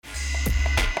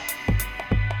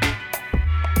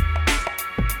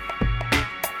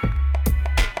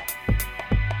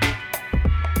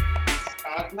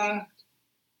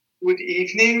Good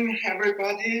evening,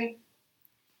 everybody.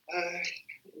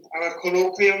 Our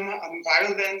colloquium on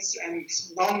violence and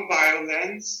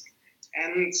non-violence.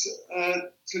 And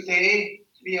today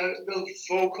will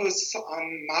focus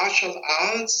on martial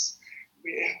arts.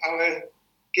 Our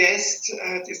guest,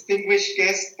 distinguished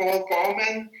guest, Paul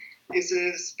Baumann, is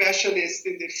a specialist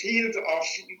in the field of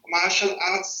martial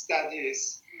arts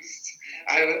studies.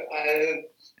 I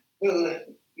will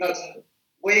not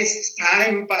waste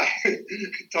time by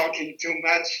talking too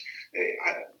much.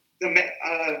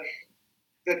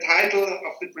 The title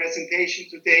of the presentation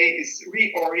today is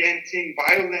Reorienting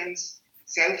Violence,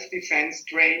 Self-Defense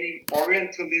Training,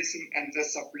 Orientalism and the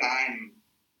Sublime.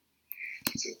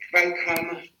 So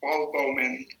welcome, Paul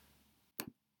Baumann.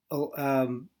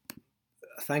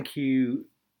 Thank you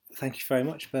very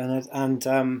much, Bernard. And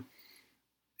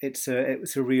it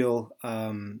was a real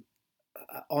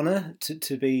honour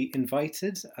to be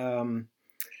invited.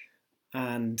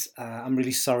 And I'm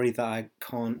really sorry that I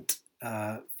can't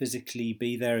physically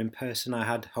be there in person. I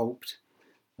had hoped.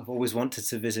 I've always wanted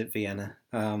to visit Vienna,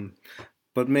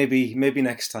 but maybe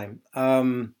next time.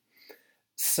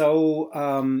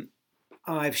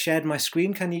 I've shared my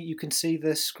screen. You can see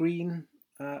the screen?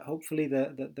 Hopefully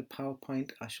the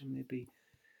PowerPoint. I shall maybe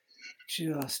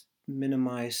just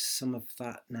minimize some of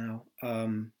that now.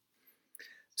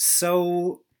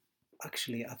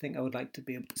 Actually, I think I would like to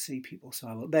be able to see people.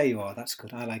 So there you are. That's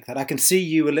good. I like that. I can see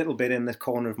you a little bit in the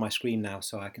corner of my screen now,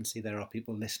 so I can see there are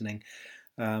people listening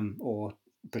or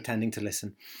pretending to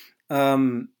listen.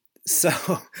 Thank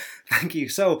you.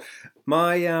 So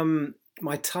my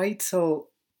title,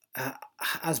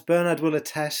 as Bernard will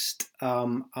attest,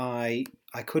 I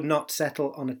could not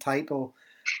settle on a title.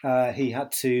 He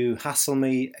had to hassle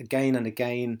me again and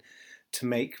again to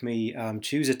make me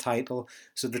choose a title.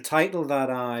 So the title that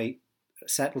I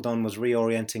settled on was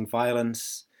Reorienting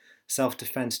Violence,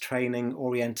 Self-Defense Training,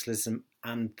 Orientalism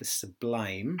and the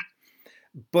Sublime.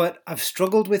 But I've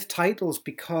struggled with titles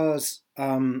because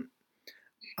I'm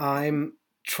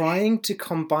trying to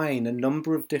combine a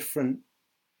number of different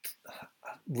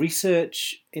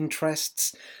research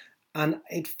interests, and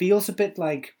it feels a bit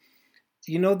like,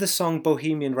 you know, the song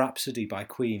Bohemian Rhapsody by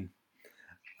Queen.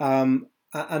 When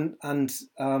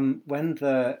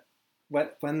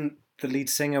the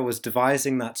lead singer was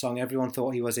devising that song, everyone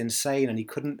thought he was insane and he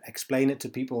couldn't explain it to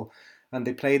people. And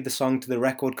they played the song to the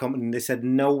record company and they said,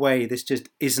 no way, this just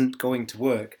isn't going to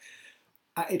work.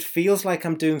 It feels like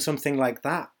I'm doing something like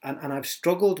that. And I've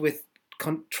struggled with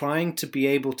trying to be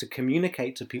able to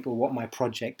communicate to people what my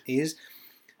project is.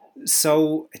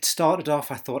 So it started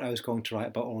off, I thought I was going to write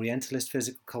about Orientalist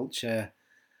physical culture.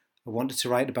 I wanted to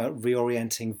write about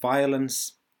reorienting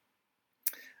violence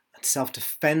and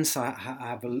self-defense. I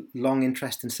have a long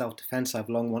interest in self-defense. I've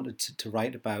long wanted to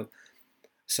write about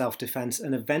self-defense.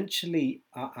 And eventually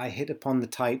I hit upon the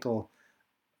title,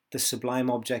 The Sublime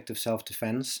Object of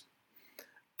Self-Defense.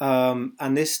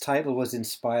 And this title was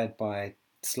inspired by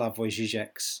Slavoj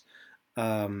Žižek's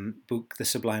book, The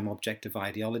Sublime Object of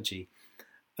Ideology.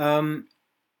 But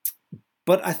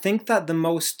I think that the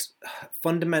most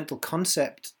fundamental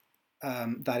concept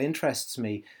that interests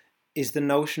me is the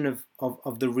notion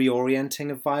of the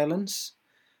reorienting of violence.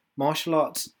 Martial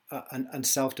arts and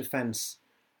self-defense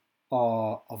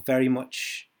are very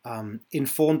much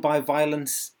informed by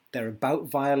violence. They're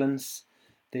about violence.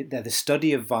 They're the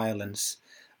study of violence,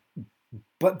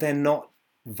 but they're not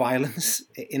violence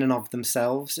in and of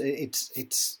themselves.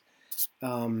 It's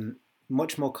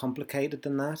much more complicated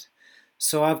than that.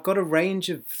 So I've got a range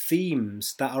of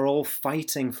themes that are all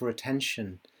fighting for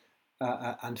attention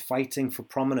and fighting for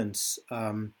prominence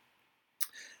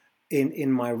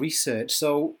in my research.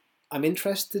 So I'm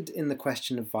interested in the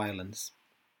question of violence.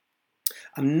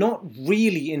 I'm not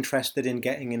really interested in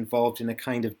getting involved in a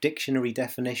kind of dictionary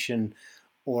definition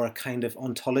or a kind of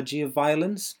ontology of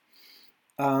violence,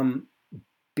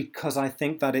 because I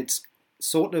think that it's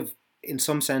sort of, in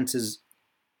some senses,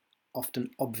 often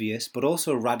obvious, but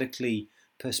also radically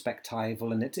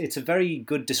perspectival, and it's a very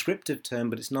good descriptive term,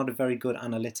 but it's not a very good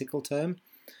analytical term.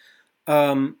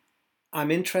 I'm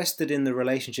interested in the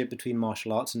relationship between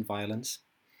martial arts and violence.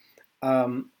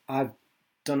 I've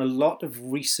done a lot of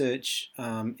research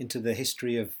into the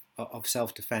history of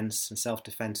self-defense and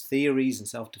self-defense theories and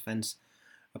self-defense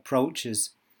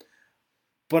approaches,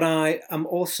 but I am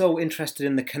also interested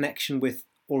in the connection with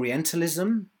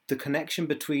Orientalism, the connection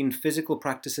between physical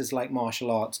practices like martial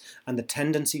arts and the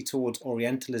tendency towards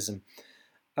Orientalism.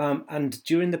 And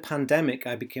during the pandemic,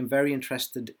 I became very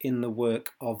interested in the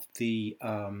work of the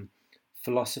German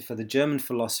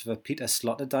philosopher Peter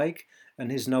Sloterdijk, and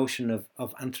his notion of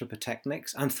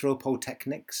anthropotechnics.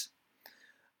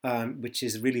 which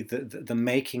is really the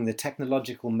making, the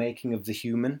technological making of the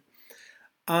human.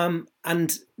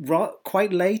 And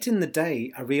quite late in the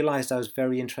day, I realized I was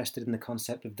very interested in the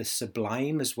concept of the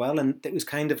sublime as well. And it was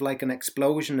kind of like an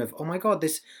explosion of, oh my God,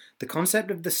 the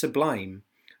concept of the sublime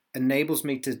enables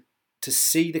me to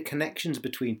see the connections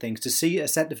between things, to see a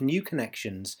set of new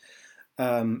connections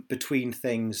between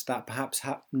things that perhaps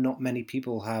not many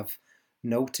people have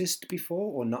noticed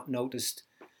before, or not noticed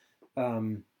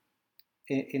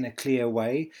in a clear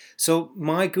way. So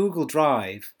my Google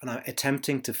Drive, and I'm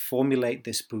attempting to formulate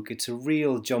this book, it's a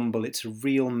real jumble, it's a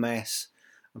real mess.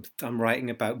 I'm writing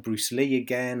about Bruce Lee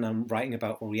again, I'm writing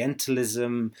about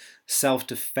Orientalism,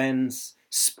 self-defense,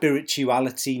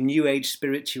 spirituality, New Age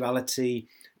spirituality,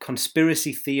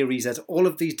 conspiracy theories, as all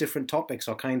of these different topics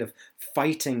are kind of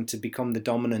fighting to become the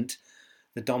dominant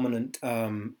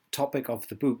topic of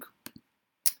the book.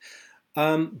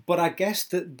 But I guess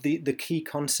that the key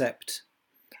concept,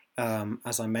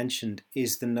 as I mentioned,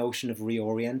 is the notion of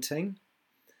reorienting.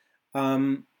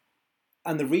 And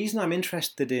the reason I'm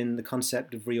interested in the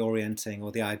concept of reorienting,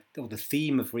 or the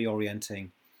theme of reorienting,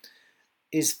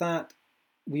 is that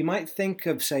we might think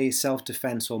of, say,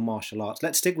 self-defense or martial arts.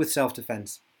 Let's stick with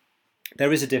self-defense.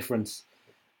 There is a difference.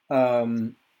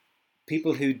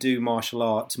 People who do martial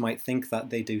arts might think that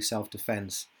they do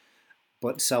self-defense,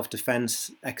 but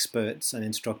self-defense experts and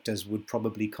instructors would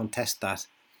probably contest that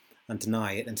and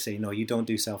deny it and say, no, you don't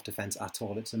do self-defense at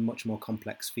all. It's a much more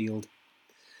complex field.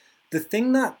 The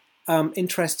thing that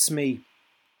interests me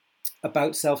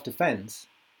about self-defense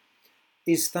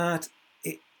is that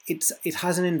it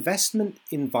has an investment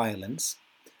in violence,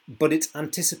 but it's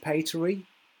anticipatory.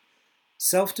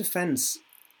 Self-defense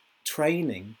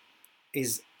training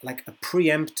is like a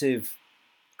preemptive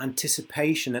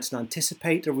anticipation. It's an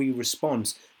anticipatory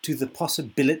response to the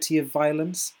possibility of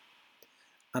violence.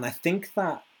 And I think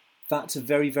that that's a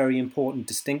very, very important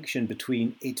distinction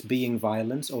between it being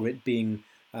violence or it being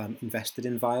invested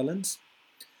in violence.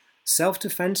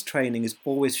 Self-defense training is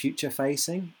always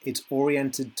future-facing. It's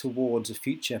oriented towards a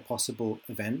future possible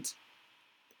event.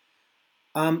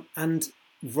 And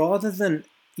rather than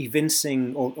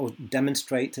evincing or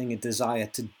demonstrating a desire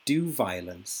to do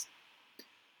violence,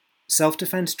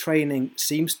 self-defense training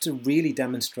seems to really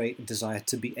demonstrate a desire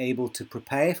to be able to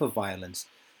prepare for violence,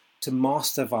 to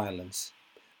master violence,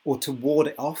 or to ward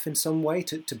it off in some way,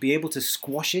 to be able to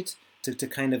squash it, to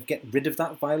kind of get rid of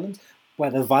that violence,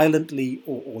 whether violently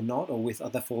or not, or with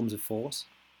other forms of force.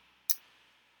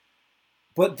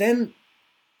 But then,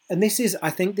 and I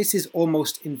think this is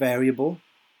almost invariable,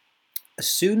 as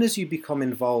soon as you become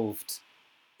involved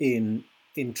in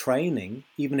training,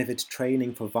 even if it's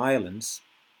training for violence,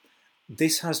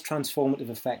 this has transformative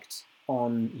effects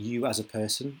on you as a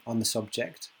person, on the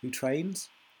subject who trains.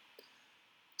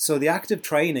 So the act of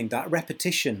training, that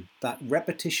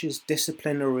repetitious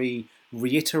disciplinary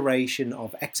reiteration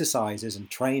of exercises and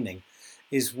training,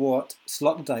 is what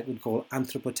Sloterdijk would call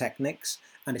anthropotechnics.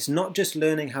 And it's not just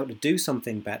learning how to do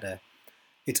something better,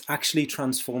 it's actually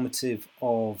transformative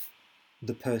of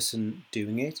the person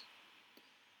doing it.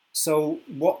 So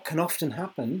what can often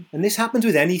happen, and this happens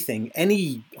with anything,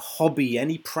 any hobby,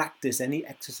 any practice, any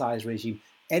exercise regime,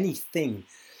 anything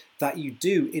that you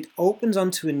do, it opens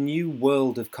onto a new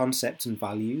world of concepts and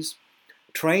values.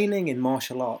 Training in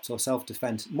martial arts or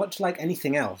self-defense, much like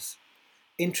anything else,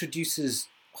 introduces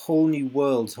whole new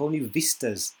worlds, whole new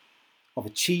vistas of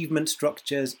achievement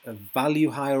structures, of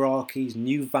value hierarchies,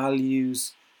 new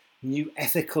values, new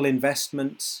ethical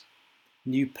investments,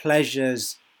 new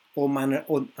pleasures, all manner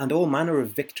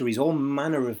of victories, all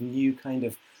manner of new kind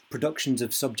of productions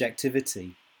of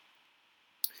subjectivity.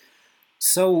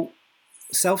 So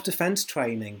self-defense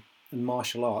training and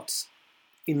martial arts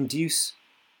induce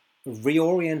a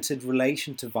reoriented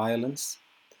relation to violence,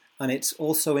 and it's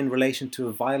also in relation to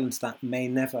a violence that may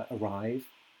never arrive.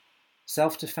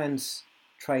 Self-defense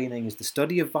training is the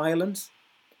study of violence.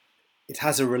 It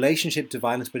has a relationship to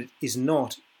violence, but it is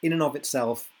not in and of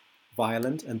itself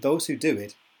violent, and those who do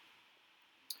it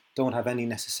don't have any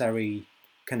necessary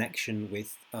connection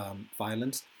with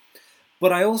violence.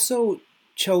 But I also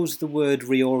chose the word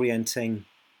reorienting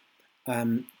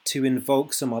to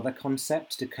invoke some other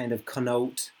concepts, to kind of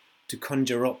connote, to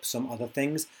conjure up some other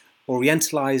things.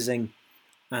 Orientalizing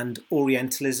and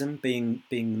Orientalism being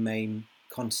the main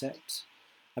concepts.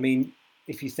 I mean,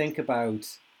 if you think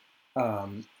about,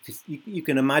 you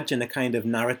can imagine a kind of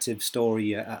narrative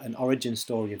story, an origin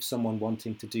story of someone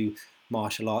wanting to do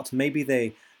martial arts. Maybe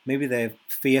they're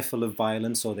fearful of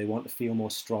violence, or they want to feel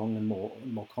more strong and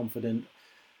more confident.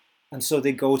 And so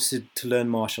they go to learn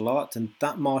martial art, and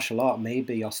that martial art may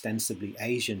be ostensibly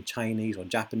Asian, Chinese, or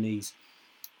Japanese,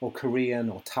 or Korean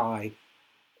or Thai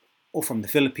or from the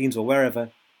Philippines or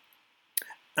wherever,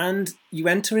 and you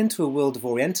enter into a world of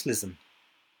Orientalism.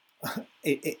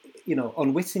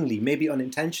 Unwittingly, maybe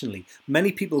unintentionally,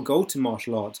 many people go to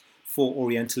martial arts for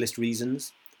Orientalist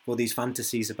reasons, for these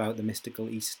fantasies about the mystical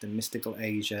East and mystical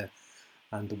Asia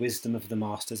and the wisdom of the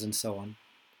masters and so on.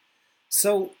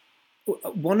 So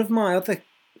one of my other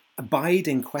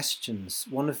abiding questions,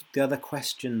 one of the other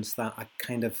questions that I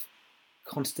kind of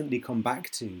constantly come back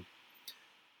to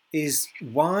is,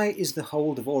 why is the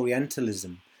hold of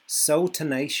Orientalism so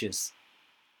tenacious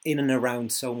in and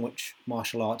around so much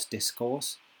martial arts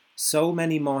discourse? So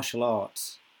many martial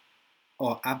arts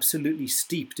are absolutely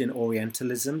steeped in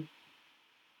Orientalism.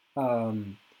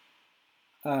 I'm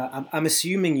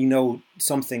assuming you know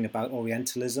something about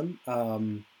Orientalism.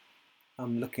 I'm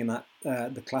looking at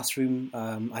the classroom.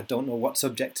 I don't know what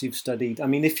subjects you've studied. I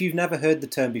mean, if you've never heard the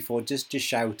term before, just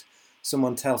shout.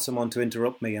 Someone tell someone to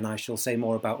interrupt me, and I shall say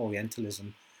more about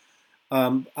Orientalism.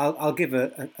 I'll give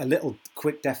a little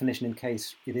quick definition in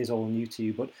case it is all new to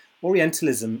you. But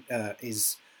Orientalism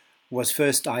was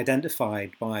first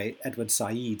identified by Edward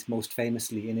Said, most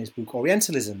famously in his book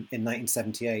Orientalism in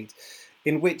 1978,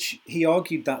 in which he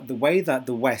argued that the way that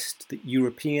the West, that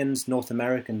Europeans, North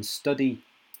Americans, study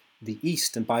the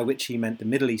East, and by which he meant the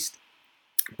Middle East,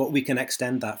 but we can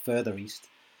extend that further east,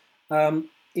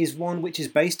 is one which is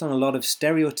based on a lot of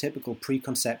stereotypical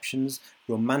preconceptions,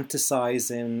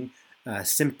 romanticizing,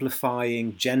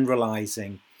 simplifying,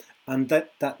 generalizing, and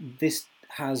that this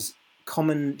has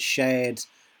common, shared,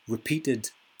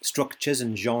 repeated structures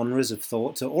and genres of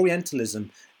thought. So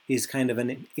Orientalism is kind of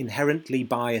an inherently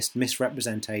biased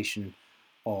misrepresentation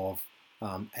of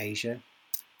Asia,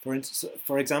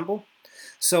 for example.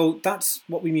 So that's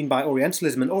what we mean by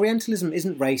Orientalism. And Orientalism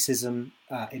isn't racism.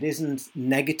 It isn't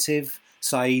negative.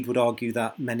 Said would argue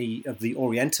that many of the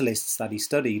Orientalists that he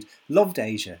studied loved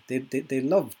Asia. They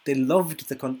loved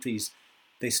the countries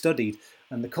they studied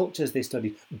and the cultures they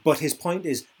studied. But his point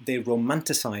is they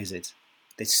romanticize it.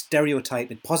 They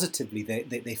stereotype it positively.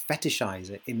 They fetishize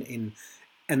it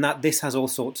and that this has all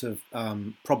sorts of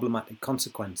problematic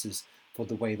consequences for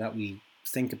the way that we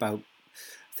think about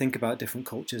different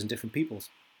cultures and different peoples.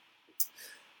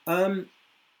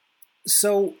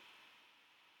 So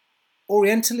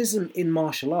Orientalism in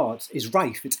martial arts is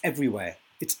rife. It's everywhere.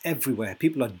 It's everywhere.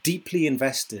 People are deeply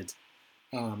invested.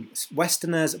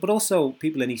 Westerners, but also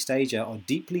people in East Asia, are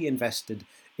deeply invested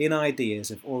in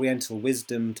ideas of Oriental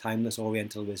wisdom, timeless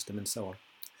Oriental wisdom, and so on.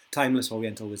 Timeless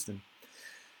Oriental wisdom.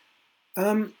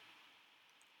 And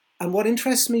what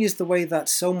interests me is the way that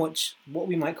so much what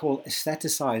we might call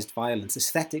aestheticized violence,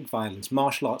 aesthetic violence,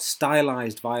 martial arts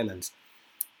stylized violence,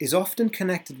 is often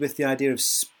connected with the idea of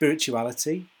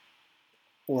spirituality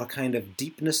or a kind of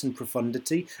deepness and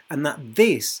profundity, and that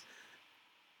this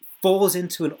falls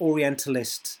into an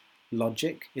Orientalist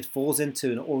logic. It falls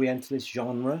into an Orientalist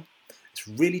genre. It's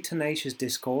really tenacious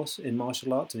discourse in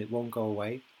martial arts, and it won't go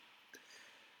away.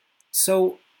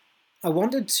 So I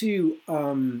wanted to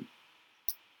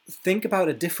think about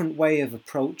a different way of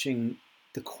approaching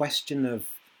the question of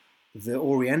the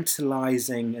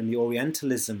Orientalizing and the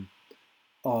Orientalism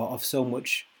of so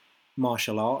much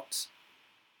martial arts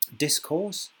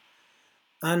discourse.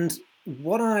 And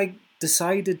what I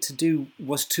decided to do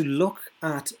was to look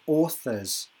at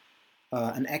authors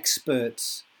and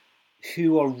experts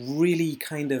who are really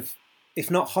kind of,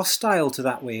 if not hostile to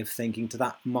that way of thinking, to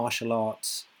that martial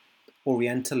arts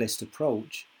Orientalist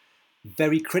approach,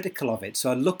 very critical of it. So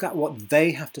I look at what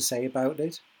they have to say about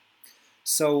it.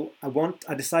 So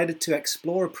I decided to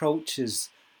explore approaches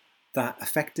that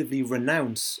effectively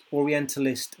renounce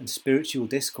Orientalist and spiritual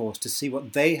discourse to see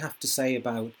what they have to say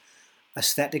about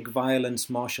aesthetic violence,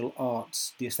 martial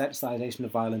arts, the aestheticization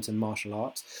of violence in martial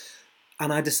arts.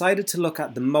 And I decided to look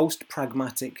at the most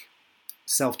pragmatic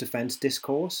self-defense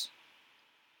discourse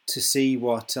to see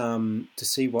what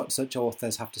such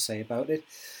authors have to say about it.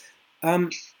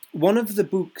 One of the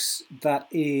books that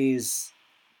is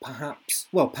perhaps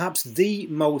the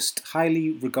most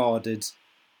highly regarded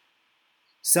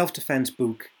self-defense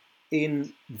book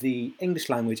in the English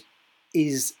language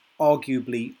is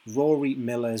arguably Rory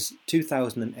Miller's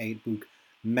 2008 book,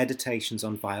 Meditations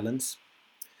on Violence,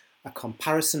 a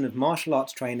comparison of martial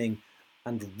arts training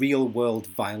and real-world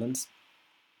violence.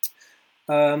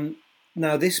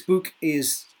 Now, this book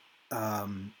is...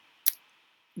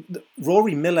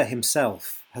 Rory Miller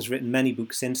himself has written many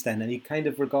books since then, and he kind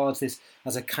of regards this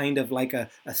as a kind of like a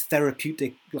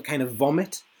therapeutic kind of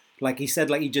vomit. Like he said,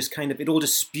 like he just kind of, it all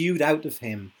just spewed out of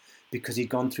him because he'd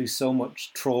gone through so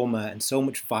much trauma and so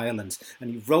much violence. And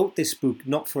he wrote this book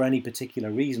not for any particular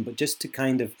reason, but just to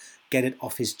kind of get it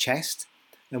off his chest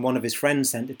and one of his friends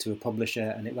sent it to a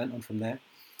publisher, and it went on from there.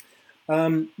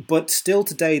 But still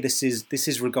today, this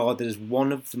is regarded as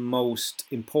one of the most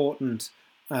important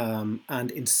and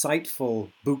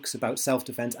insightful books about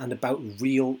self-defense and about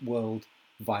real-world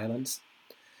violence.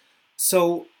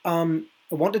 So I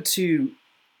wanted to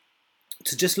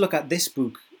just look at this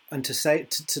book and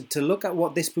to look at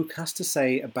what this book has to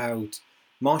say about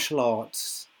martial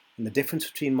arts and the difference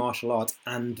between martial arts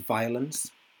and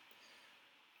violence.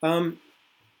 And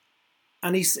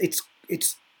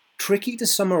it's tricky to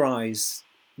summarize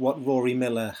what Rory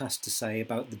Miller has to say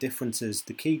about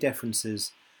the key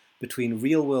differences between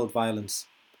real-world violence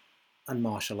and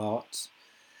martial arts.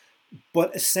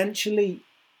 But essentially,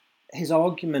 his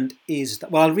argument is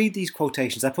that, well, I'll read these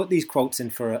quotations. I put these quotes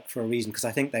in for a reason, because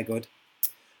I think they're good.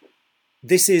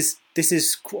 This is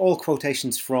all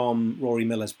quotations from Rory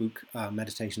Miller's book,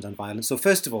 Meditations on Violence. So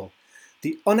first of all,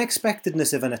 the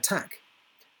unexpectedness of an attack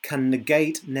can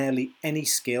negate nearly any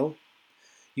skill.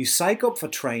 You psych up for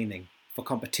training, for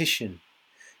competition.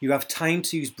 You have time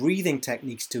to use breathing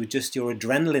techniques to adjust your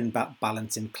adrenaline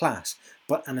balance in class.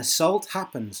 But an assault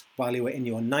happens while you are in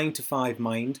your 9-to-5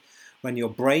 mind, when your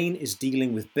brain is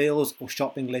dealing with bills or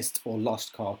shopping lists or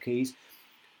lost car keys.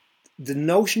 The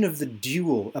notion of the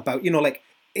duel about, like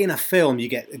in a film, you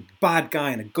get a bad guy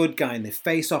and a good guy and they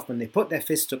face off and they put their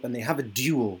fists up and they have a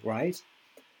duel, right?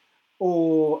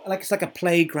 Or it's like a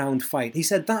playground fight. He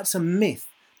said that's a myth.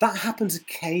 That happens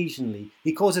occasionally.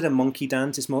 He calls it a monkey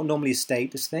dance. It's normally a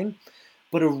status thing.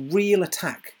 But a real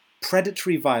attack,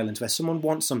 predatory violence, where someone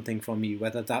wants something from you,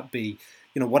 whether that be,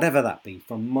 whatever that be,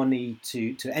 from money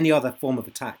to any other form of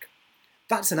attack,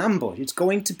 that's an ambush. It's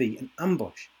going to be an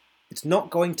ambush. It's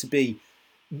not going to be,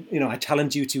 I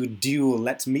challenge you to a duel,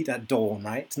 let's meet at dawn,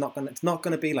 right? It's not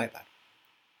going to be like that.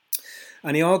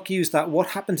 And he argues that what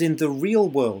happens in the real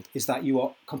world is that you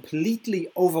are completely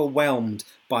overwhelmed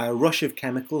by a rush of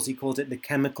chemicals. He calls it the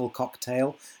chemical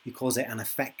cocktail. He calls it an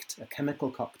effect, a chemical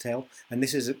cocktail. And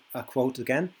this is a quote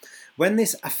again. When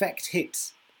this effect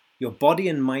hits, your body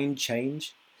and mind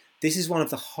change. This is one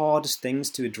of the hardest things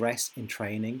to address in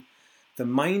training. The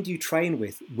mind you train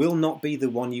with will not be the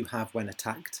one you have when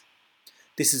attacked.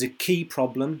 This is a key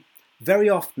problem. Very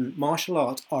often, martial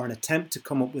arts are an attempt to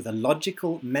come up with a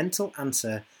logical mental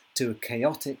answer to a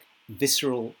chaotic,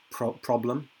 visceral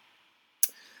problem.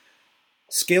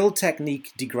 Skilled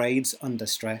technique degrades under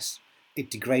stress.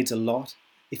 It degrades a lot.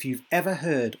 If you've ever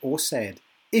heard or said,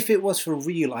 if it was for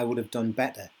real, I would have done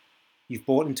better, you've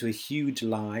bought into a huge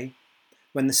lie.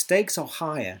 When the stakes are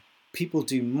higher, people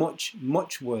do much,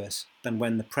 much worse than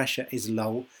when the pressure is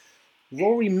low.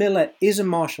 Rory Miller is a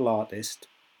martial artist.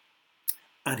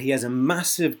 And he has a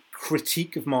massive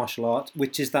critique of martial arts,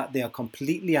 which is that they are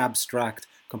completely abstract,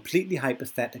 completely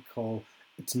hypothetical.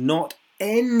 It's not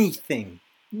nothing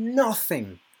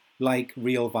like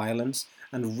real violence.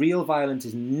 And real violence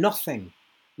is nothing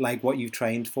like what you've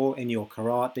trained for in your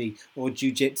karate or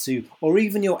jiu-jitsu or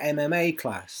even your MMA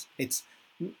class.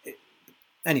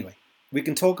 Anyway, we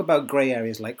can talk about grey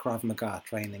areas like Krav Maga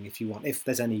training if you want. If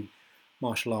there's any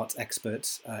martial arts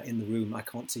experts in the room, I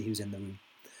can't see who's in the room.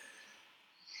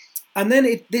 And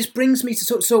then this brings me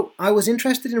to... So I was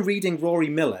interested in reading Rory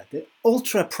Miller, the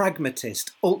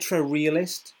ultra-pragmatist,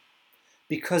 ultra-realist,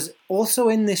 because also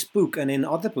in this book and in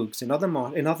other books, in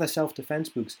other self-defense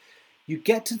books, you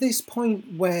get to this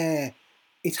point where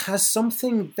it has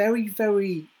something very,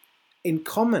 very in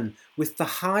common with the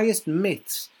highest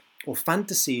myths or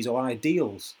fantasies or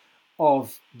ideals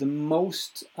of the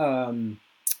most...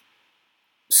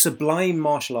 sublime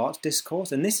martial arts discourse,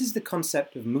 and this is the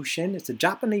concept of Mushin. It's a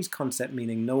Japanese concept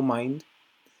meaning no mind.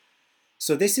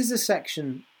 So this is a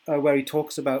section where he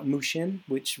talks about Mushin,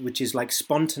 which is like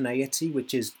spontaneity,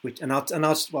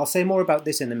 I'll say more about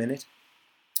this in a minute.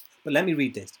 But let me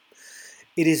read this.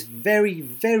 It is very,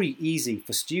 very easy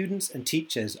for students and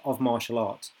teachers of martial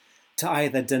arts to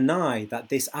either deny that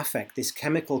this affect, this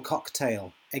chemical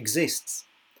cocktail, exists,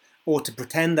 or to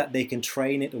pretend that they can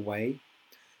train it away.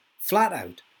 Flat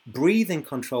out, breathing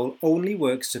control only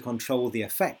works to control the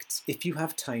effects if you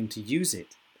have time to use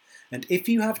it. And if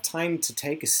you have time to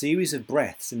take a series of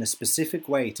breaths in a specific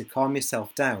way to calm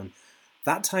yourself down,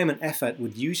 that time and effort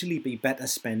would usually be better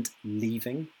spent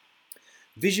leaving.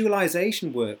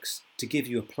 Visualization works to give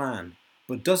you a plan,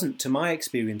 but doesn't, to my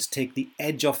experience, take the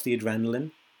edge off the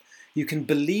adrenaline. You can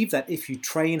believe that if you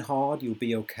train hard, you'll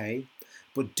be okay.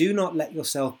 But do not let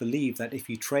yourself believe that if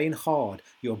you train hard,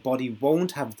 your body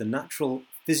won't have the natural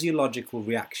physiological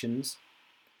reactions.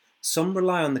 Some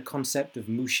rely on the concept of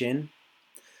Mushin.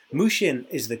 Mushin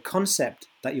is the concept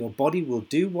that your body will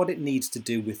do what it needs to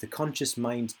do with the conscious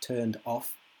mind turned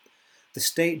off. The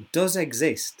state does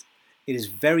exist. It is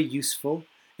very useful.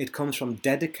 It comes from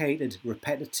dedicated,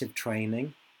 repetitive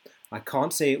training. I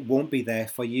can't say it won't be there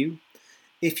for you.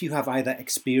 If you have either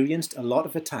experienced a lot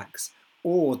of attacks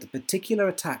or the particular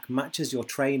attack matches your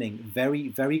training very,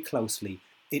 very closely,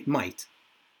 it might.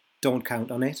 Don't count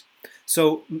on it.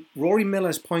 So Rory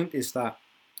Miller's point is that,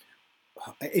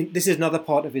 this is another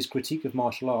part of his critique of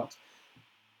martial arts,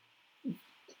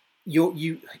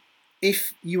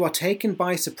 if you are taken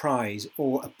by surprise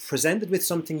or are presented with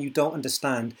something you don't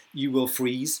understand, you will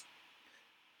freeze.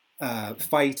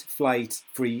 Fight, flight,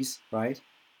 freeze, right?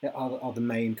 Are the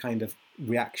main kind of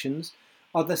reactions.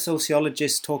 Other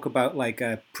sociologists talk about like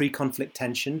pre-conflict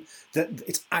tension, that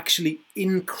it's actually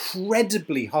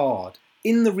incredibly hard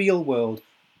in the real world,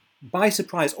 by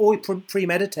surprise or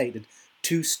premeditated,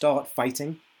 to start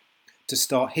fighting, to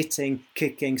start hitting,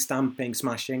 kicking, stamping,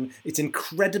 smashing. It's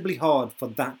incredibly hard for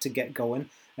that to get going.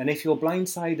 And if you're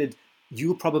blindsided,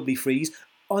 you'll probably freeze,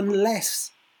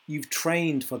 unless you've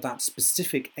trained for that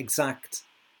specific exact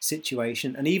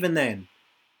situation. And even then,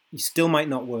 you still might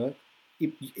not work.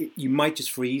 You might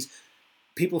just freeze.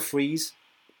 People freeze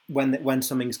when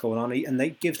something's going on, and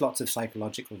they gives lots of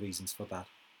psychological reasons for that.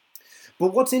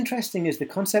 But what's interesting is the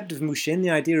concept of Mushin, the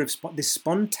idea of this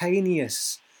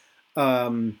spontaneous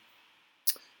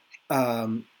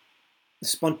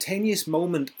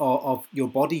moment of your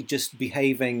body just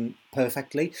behaving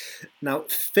perfectly. Now,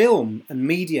 film and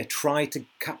media try to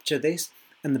capture this,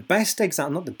 and the best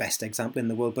example, not the best example in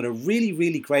the world, but a really,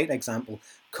 really great example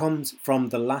comes from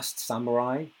The Last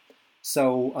Samurai.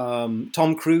 So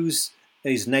Tom Cruise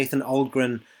is Nathan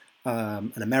Algren,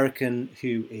 an American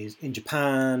who is in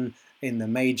Japan in the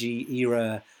Meiji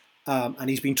era, and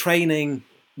he's been training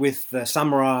with the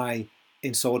samurai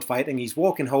in sword fighting. He's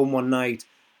walking home one night,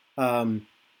 and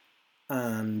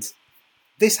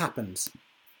this happens.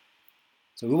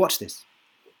 So we watch this.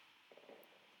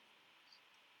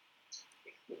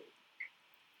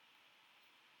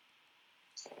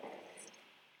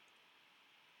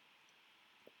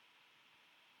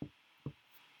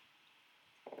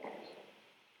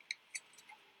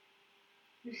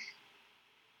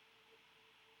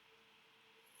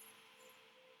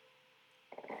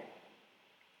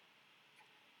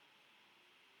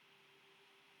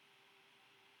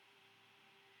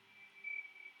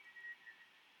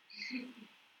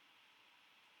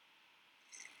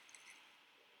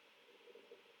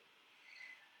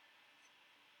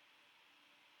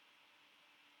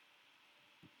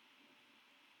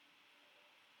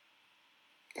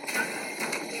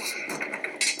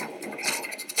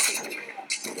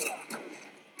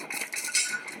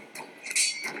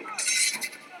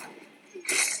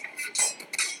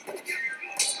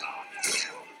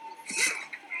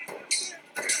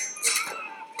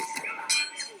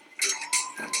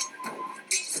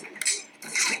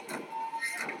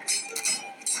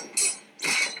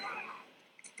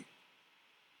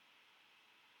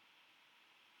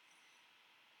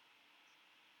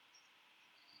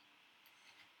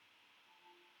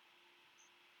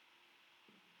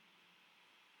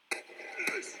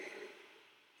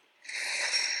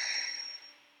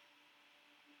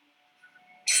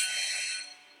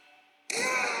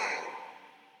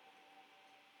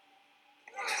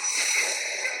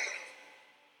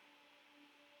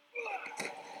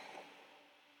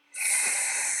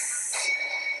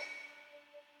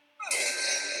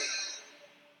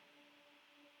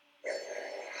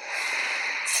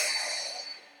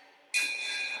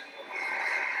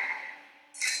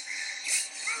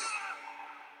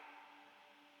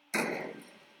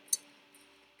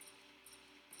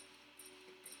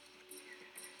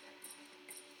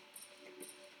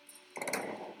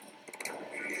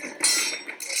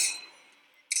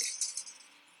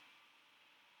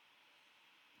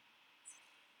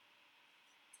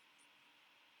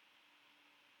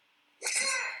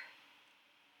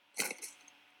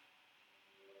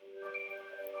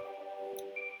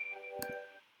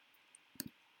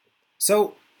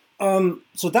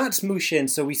 So that's Mushin.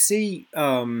 So we see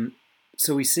Nathan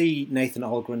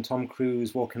Algren, Tom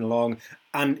Cruise walking along,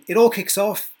 and it all kicks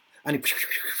off, and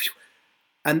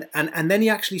then he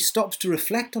actually stops to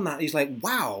reflect on that. He's like,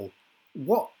 "Wow,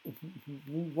 what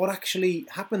actually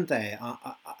happened there?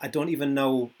 I don't even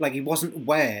know." Like, he wasn't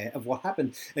aware of what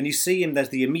happened. And you see him. There's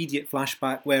the immediate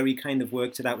flashback where he kind of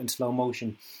worked it out in slow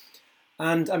motion.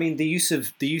 And I mean, the use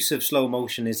of slow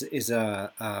motion is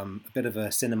a bit of a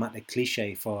cinematic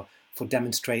cliche for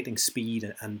demonstrating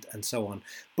speed and so on.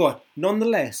 But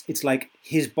nonetheless, it's like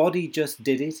his body just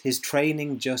did it. His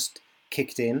training just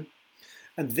kicked in.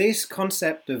 And this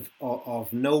concept of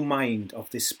no mind, of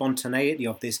this spontaneity,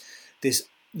 of this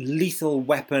lethal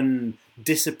weapon,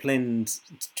 disciplined,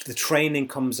 the training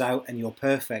comes out and you're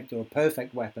perfect, or a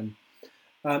perfect weapon,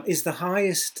 is the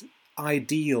highest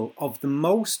ideal of the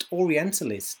most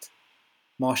Orientalist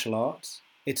martial arts.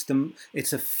 It's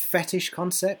a fetish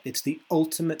concept. It's the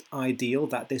ultimate ideal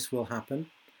that this will happen.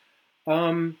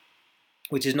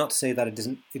 Which is not to say that it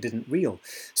isn't real.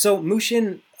 So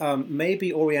Mushin may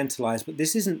be Orientalized, but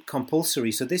this isn't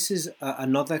compulsory. So this is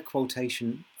another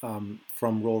quotation from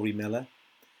Rory Miller.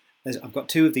 I've got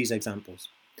two of these examples.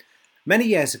 Many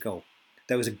years ago,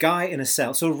 there was a guy in a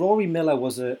cell. So Rory Miller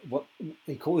was what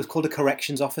was called a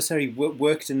corrections officer. He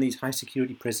worked in these high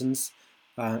security prisons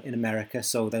in America.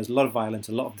 So there was a lot of violence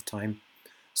a lot of the time.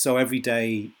 So every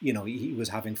day, he was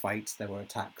having fights. There were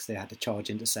attacks. They had to charge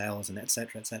into cells and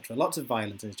etc., etc. Lots of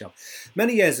violence in his job.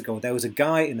 Many years ago, there was a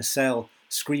guy in a cell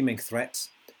screaming threats.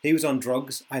 He was on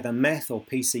drugs, either meth or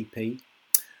PCP,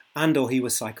 or he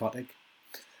was psychotic.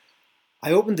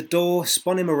 I opened the door,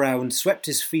 spun him around, swept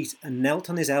his feet, and knelt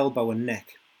on his elbow and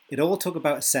neck. It all took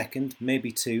about a second,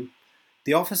 maybe two.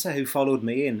 The officer who followed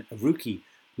me in, a rookie,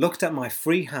 looked at my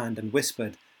free hand and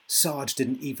whispered, "Sarge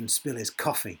didn't even spill his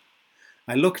coffee."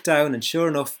 I looked down and sure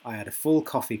enough, I had a full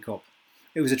coffee cup.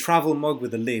 It was a travel mug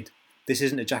with a lid. This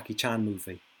isn't a Jackie Chan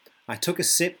movie. I took a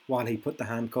sip while he put the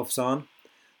handcuffs on.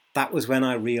 That was when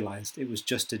I realised it was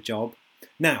just a job.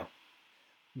 Now,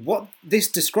 what this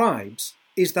describes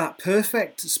is that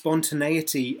perfect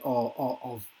spontaneity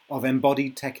of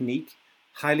embodied technique,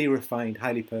 highly refined,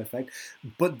 highly perfect.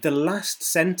 But the last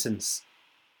sentence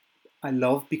I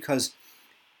love, because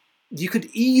you could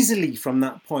easily from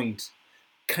that point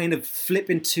kind of flip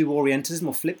into Orientalism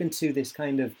or flip into this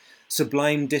kind of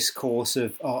sublime discourse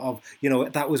of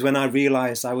that was when I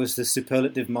realised I was the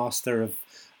superlative master of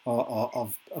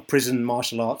a prison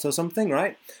martial arts or something,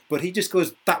 right? But he just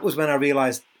goes, that was when I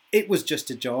realised it was just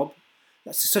a job.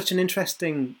 That's such an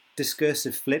interesting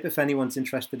discursive flip. If anyone's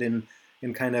interested in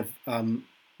kind of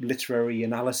literary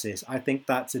analysis, I think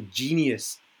that's a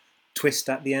genius twist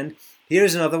at the end. Here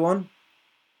is another one,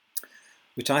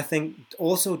 which I think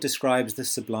also describes the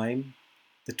sublime,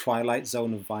 the twilight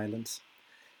zone of violence.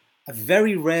 I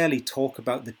very rarely talk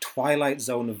about the twilight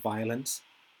zone of violence,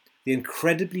 the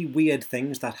incredibly weird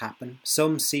things that happen,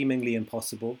 some seemingly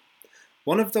impossible.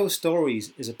 One of those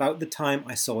stories is about the time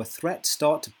I saw a threat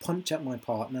start to punch at my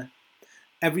partner.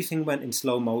 Everything went in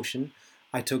slow motion.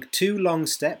 I took 2 long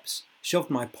steps, shoved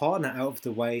my partner out of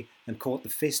the way, and caught the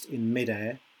fist in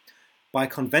midair. By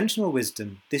conventional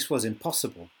wisdom, this was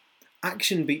impossible.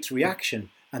 Action beats reaction,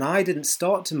 and I didn't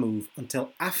start to move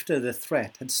until after the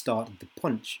threat had started to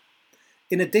punch.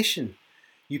 In addition,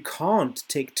 you can't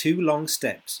take 2 long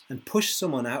steps and push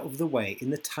someone out of the way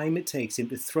in the time it takes him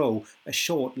to throw a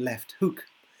short left hook.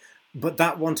 But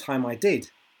that one time I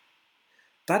did.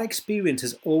 That experience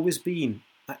has always been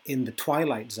in the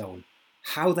twilight zone.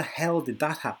 How the hell did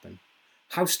that happen?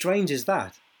 How strange is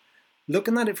that?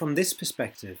 Looking at it from this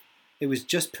perspective, it was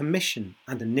just permission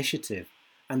and initiative.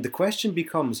 And the question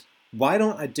becomes, why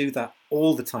don't I do that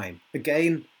all the time?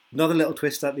 Again, another little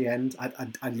twist at the end.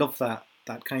 I love that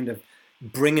kind of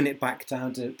bringing it back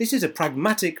down to, this is a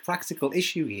pragmatic, practical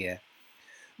issue here.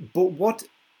 But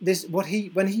when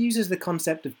he uses the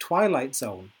concept of twilight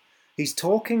zone, he's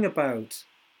talking about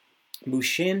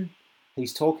Mushin,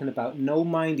 he's talking about no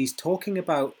mind, he's talking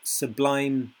about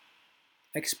sublime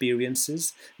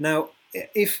experiences. Now,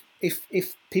 if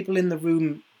people in the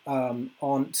room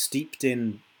aren't steeped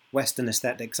in Western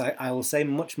aesthetics, I will say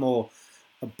much more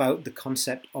about the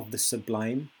concept of the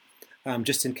sublime,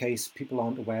 just in case people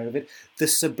aren't aware of it. The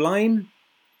sublime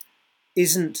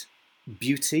isn't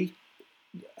beauty.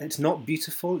 It's not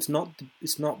beautiful. It's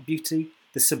not beauty.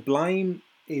 The sublime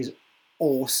is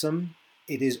awesome.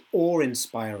 It is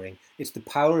awe-inspiring. It's the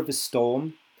power of a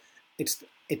storm. It's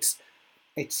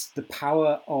the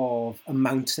power of a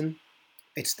mountain.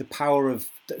 It's the power of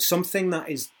something that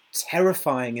is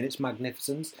terrifying in its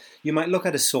magnificence. You might look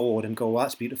at a sword and go, well,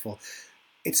 that's beautiful.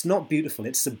 It's not beautiful,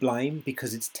 it's sublime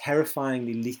because it's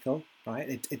terrifyingly lethal,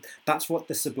 right? That's what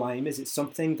the sublime is. It's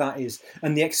something that is,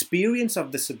 and the experience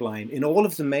of the sublime in all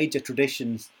of the major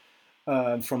traditions,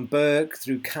 from Burke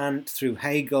through Kant, through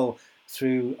Hegel,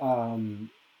 through,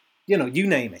 you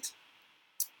name it,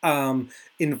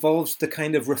 involves the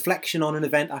kind of reflection on an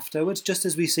event afterwards, just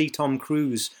as we see Tom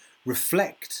Cruise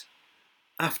reflect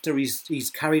after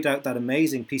he's carried out that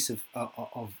amazing piece of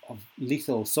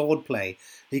lethal swordplay.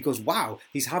 He goes, wow,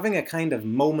 he's having a kind of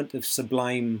moment of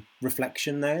sublime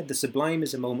reflection there. The sublime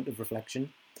is a moment of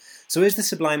reflection. So is the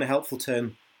sublime a helpful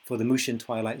term for the Mushin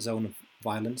twilight zone of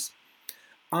violence?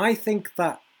 I think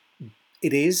that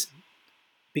it is,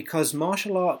 because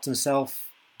martial arts and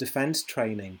self-defense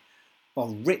training are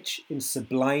rich in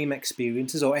sublime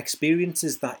experiences, or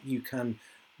experiences that you can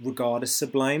regard as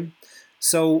sublime.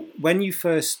 So when you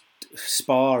first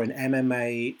spar in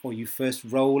MMA, or you first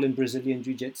roll in Brazilian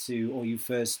Jiu-Jitsu, or you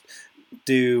first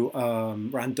do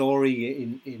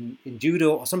randori in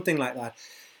judo or something like that,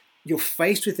 you're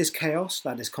faced with this chaos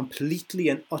that is completely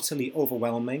and utterly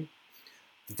overwhelming.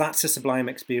 That's a sublime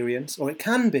experience, or it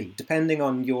can be, depending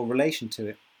on your relation to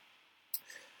it.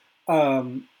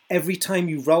 Every time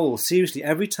you roll, seriously,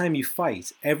 every time you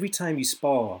fight, every time you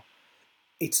spar,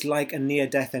 it's like a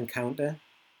near-death encounter.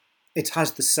 It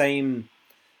has the same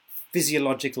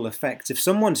physiological effects. If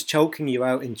someone's choking you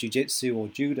out in jiu-jitsu or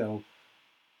judo,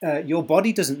 your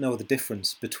body doesn't know the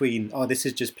difference between, oh, this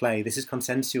is just play, this is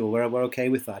consensual, we're okay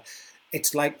with that.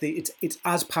 It's like it's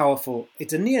as powerful.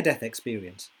 It's a near-death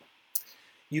experience.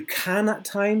 You can at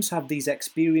times have these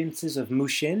experiences of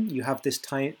mushin. You have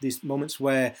these moments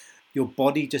where your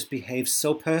body just behaves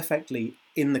so perfectly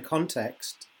in the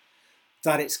context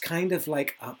that it's kind of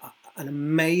like an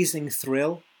amazing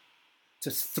thrill. It's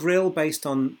a thrill based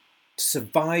on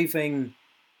surviving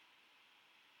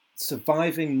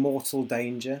mortal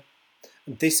danger.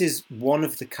 And this is one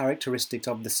of the characteristics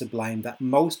of the sublime that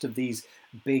most of these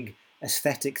big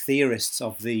aesthetic theorists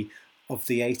of the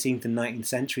 18th and 19th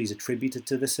centuries attributed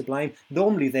to the sublime.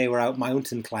 Normally they were out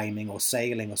mountain climbing or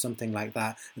sailing or something like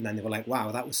that, and then they were like,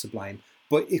 wow, that was sublime.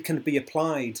 But it can be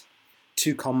applied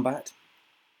to combat.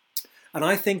 And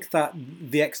I think that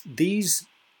these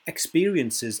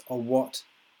experiences are what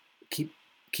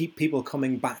keep people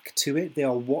coming back to it. They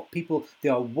are what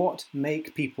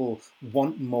make people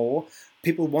want more.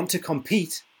 People want to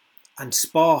compete and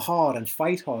spar hard and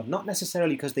fight hard, not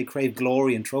necessarily because they crave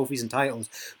glory and trophies and titles,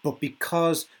 but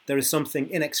because there is something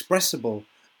inexpressible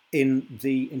in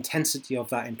the intensity of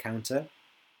that encounter.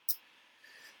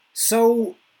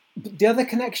 So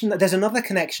there's another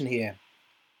connection here,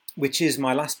 which is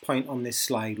my last point on this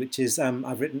slide, which is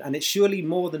I've written, and it's surely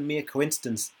more than mere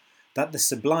coincidence that the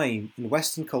sublime in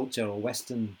Western culture or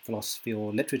Western philosophy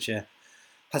or literature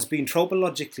has been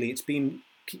tropologically, it's been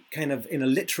kind of in a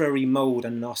literary mode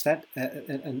and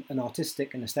an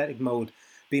artistic and aesthetic mode,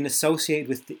 being associated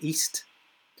with the East,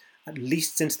 at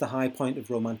least since the high point of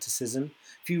Romanticism.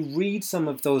 If you read some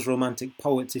of those romantic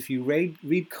poets, if you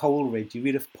read Coleridge, you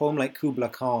read a poem like Kubla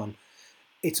Khan,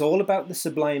 it's all about the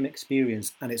sublime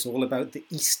experience and it's all about the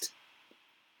East.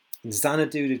 In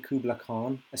Xanadu did Kubla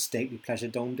Khan, a stately pleasure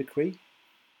dome decree.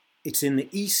 It's in the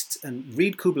East, and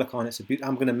read Kubla Khan.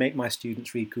 I'm going to make my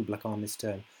students read Kubla Khan this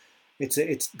term.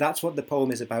 That's what the poem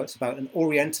is about. It's about an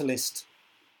Orientalist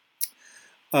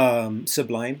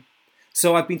sublime.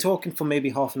 So I've been talking for maybe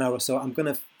half an hour or so. I'm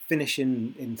going to finish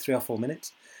in 3 or 4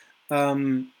 minutes.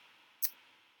 This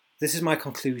is my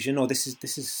conclusion, or this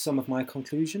is some of my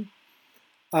conclusion.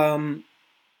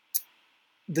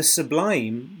 The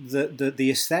sublime,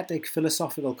 the aesthetic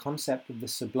philosophical concept of the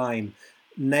sublime,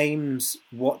 names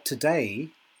what today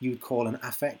you would call an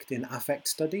affect in affect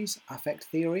studies, affect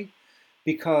theory,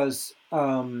 because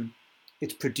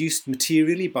it's produced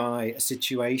materially by a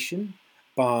situation,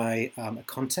 by a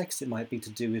context. It might be to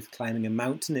do with climbing a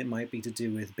mountain, it might be to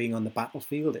do with being on the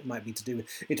battlefield, it might be to do with,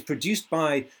 it's produced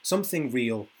by something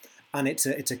real, and it's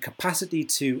a capacity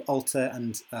to alter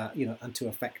and and to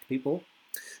affect people.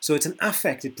 So it's an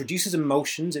affect. It produces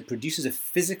emotions. It produces a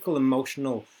physical,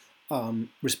 emotional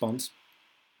response.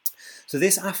 So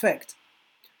this affect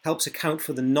helps account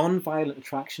for the non-violent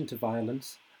attraction to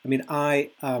violence. I mean,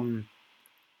 I'm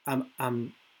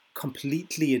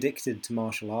completely addicted to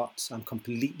martial arts. I'm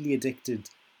completely addicted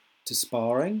to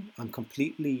sparring. I'm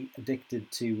completely addicted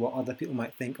to what other people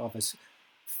might think of as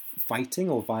fighting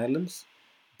or violence.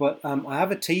 But I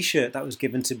have a T-shirt that was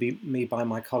given to me by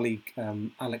my colleague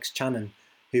Alex Channon,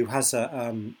 who has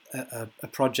a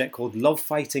project called Love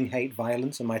Fighting Hate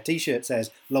Violence, and my T-shirt says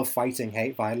Love Fighting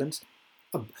Hate Violence.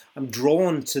 I'm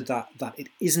drawn to that it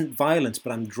isn't violence,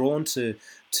 but I'm drawn to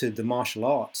the martial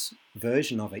arts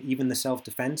version of it, even the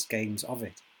self-defense games of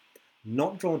it.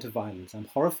 Not drawn to violence. I'm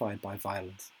horrified by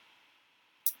violence.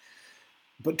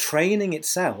 But training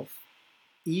itself,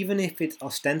 even if it's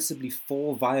ostensibly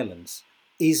for violence,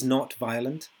 is not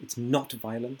violent. It's not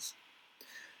violence.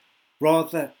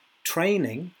 Rather,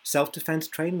 training, self-defense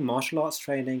training, martial arts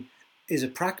training, is a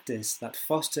practice that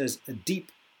fosters a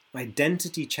deep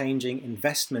identity-changing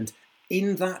investment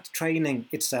in that training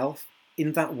itself,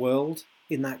 in that world,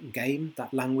 in that game,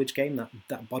 that language game,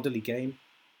 that bodily game.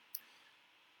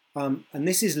 And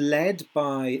this is led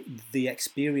by the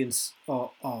experience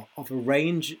of a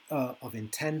range of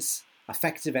intense,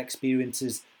 affective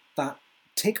experiences that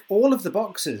tick all of the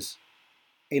boxes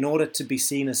in order to be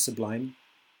seen as sublime.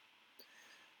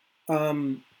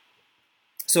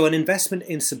 So an investment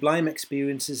in sublime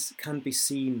experiences can be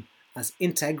seen as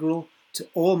integral to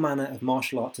all manner of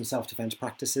martial arts and self-defense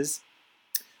practices.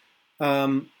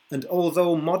 And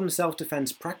although modern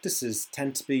self-defense practices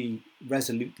tend to be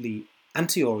resolutely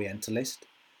anti-Orientalist,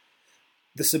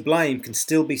 the sublime can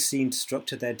still be seen to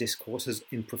structure their discourses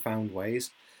in profound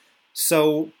ways.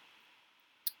 So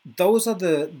those are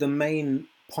the main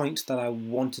points that I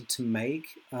wanted to make.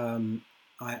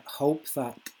 I hope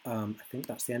that, I think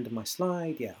that's the end of my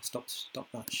slide. Yeah, I'll stop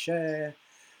that share.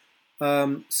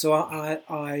 So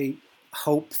I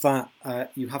hope that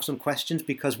you have some questions,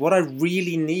 because what I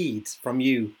really need from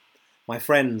you, my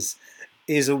friends,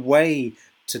 is a way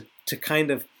to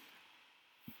kind of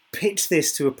pitch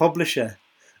this to a publisher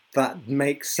that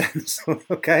makes sense.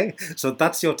 Okay, so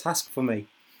that's your task for me.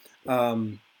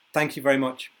 Thank you very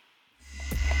much.